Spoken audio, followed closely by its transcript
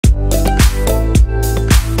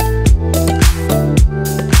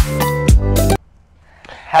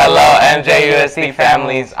MJUSD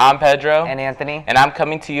families, I'm Pedro. And Anthony. And I'm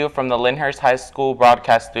coming to you from the Lyndhurst High School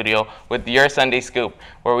broadcast studio with your Sunday Scoop,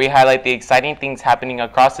 where we highlight the exciting things happening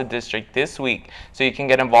across the district this week so you can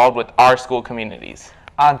get involved with our school communities.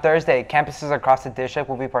 On Thursday, campuses across the district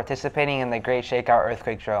will be participating in the Great Shakeout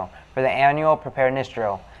Earthquake Drill for the annual preparedness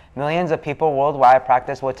drill. Millions of people worldwide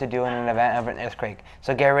practice what to do in an event of an earthquake,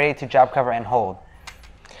 so get ready to job cover and hold.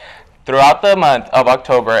 Throughout the month of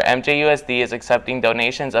October, MJUSD is accepting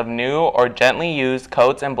donations of new or gently used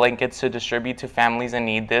coats and blankets to distribute to families in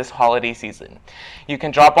need this holiday season. You can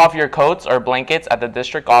drop off your coats or blankets at the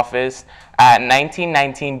district office at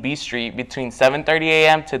 1919 B Street between 7:30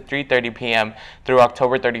 a.m. to 3:30 p.m. through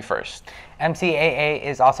October 31st. MCAA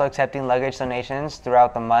is also accepting luggage donations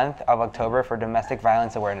throughout the month of October for Domestic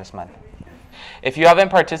Violence Awareness Month. If you haven't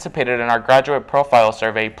participated in our graduate profile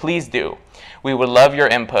survey, please do. We would love your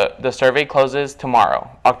input. The survey closes tomorrow,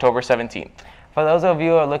 October 17th. For those of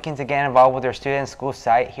you who are looking to get involved with your student school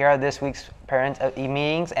site, here are this week's parent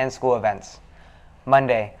meetings and school events.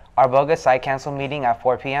 Monday, Arboga Site Council meeting at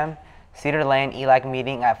 4 p.m., Cedar Lane ELAC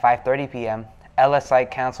meeting at 5:30 p.m., Ella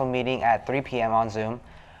Site Council meeting at 3 p.m. on Zoom.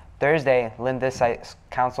 Thursday, Linda Site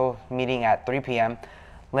Council meeting at 3 p.m.,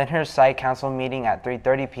 Lyndhurst Site Council meeting at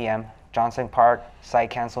 3:30 p.m., Johnson Park Site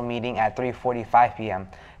Council meeting at 3:45 p.m.,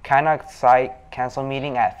 Kinnock Site Council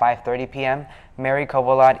meeting at 5:30 p.m., Mary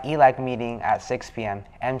Covalot ELAC meeting at 6 p.m.,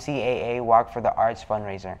 MCAA Walk for the Arts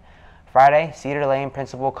fundraiser. Friday, Cedar Lane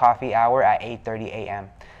Principal Coffee Hour at 8:30 a.m.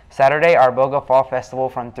 Saturday, Arboga Fall Festival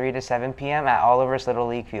from 3 to 7 p.m. at Oliver's Little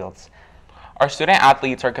League Fields. Our student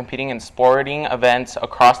athletes are competing in sporting events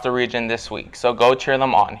across the region this week, so go cheer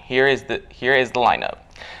them on. Here is the lineup.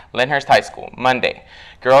 Lyndhurst High School, Monday,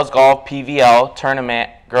 Girls Golf PVL Tournament,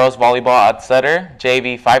 Girls Volleyball at Sutter,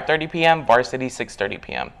 JV 5:30 p.m., Varsity 6:30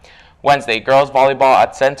 p.m. Wednesday, Girls Volleyball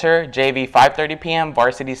at Center, JV 5:30 p.m.,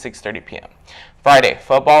 Varsity 6:30 p.m. Friday,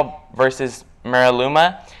 Football versus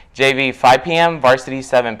Mariluma, JV 5 p.m., Varsity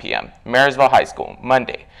 7 p.m. Marysville High School,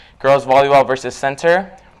 Monday, Girls Volleyball versus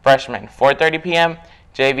Center, Freshmen 4:30 p.m.,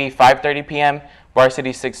 JV 5:30 p.m.,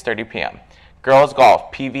 Varsity 6:30 p.m. Girls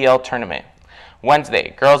Golf PVL Tournament.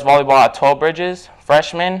 Wednesday, Girls Volleyball at Toll Bridges,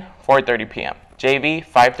 Freshmen 4:30 p.m., JV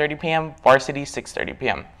 5:30 p.m., Varsity 6:30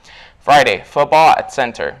 p.m. Friday, Football at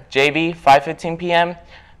Center, JV 5:15 p.m.,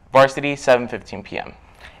 Varsity 7:15 p.m.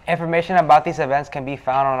 Information about these events can be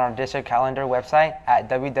found on our district calendar website at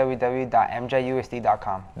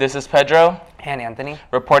www.mjusd.com. This is Pedro and Anthony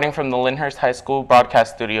reporting from the Lyndhurst High School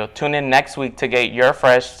broadcast studio. Tune in next week to get your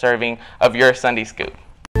fresh serving of your Sunday Scoop.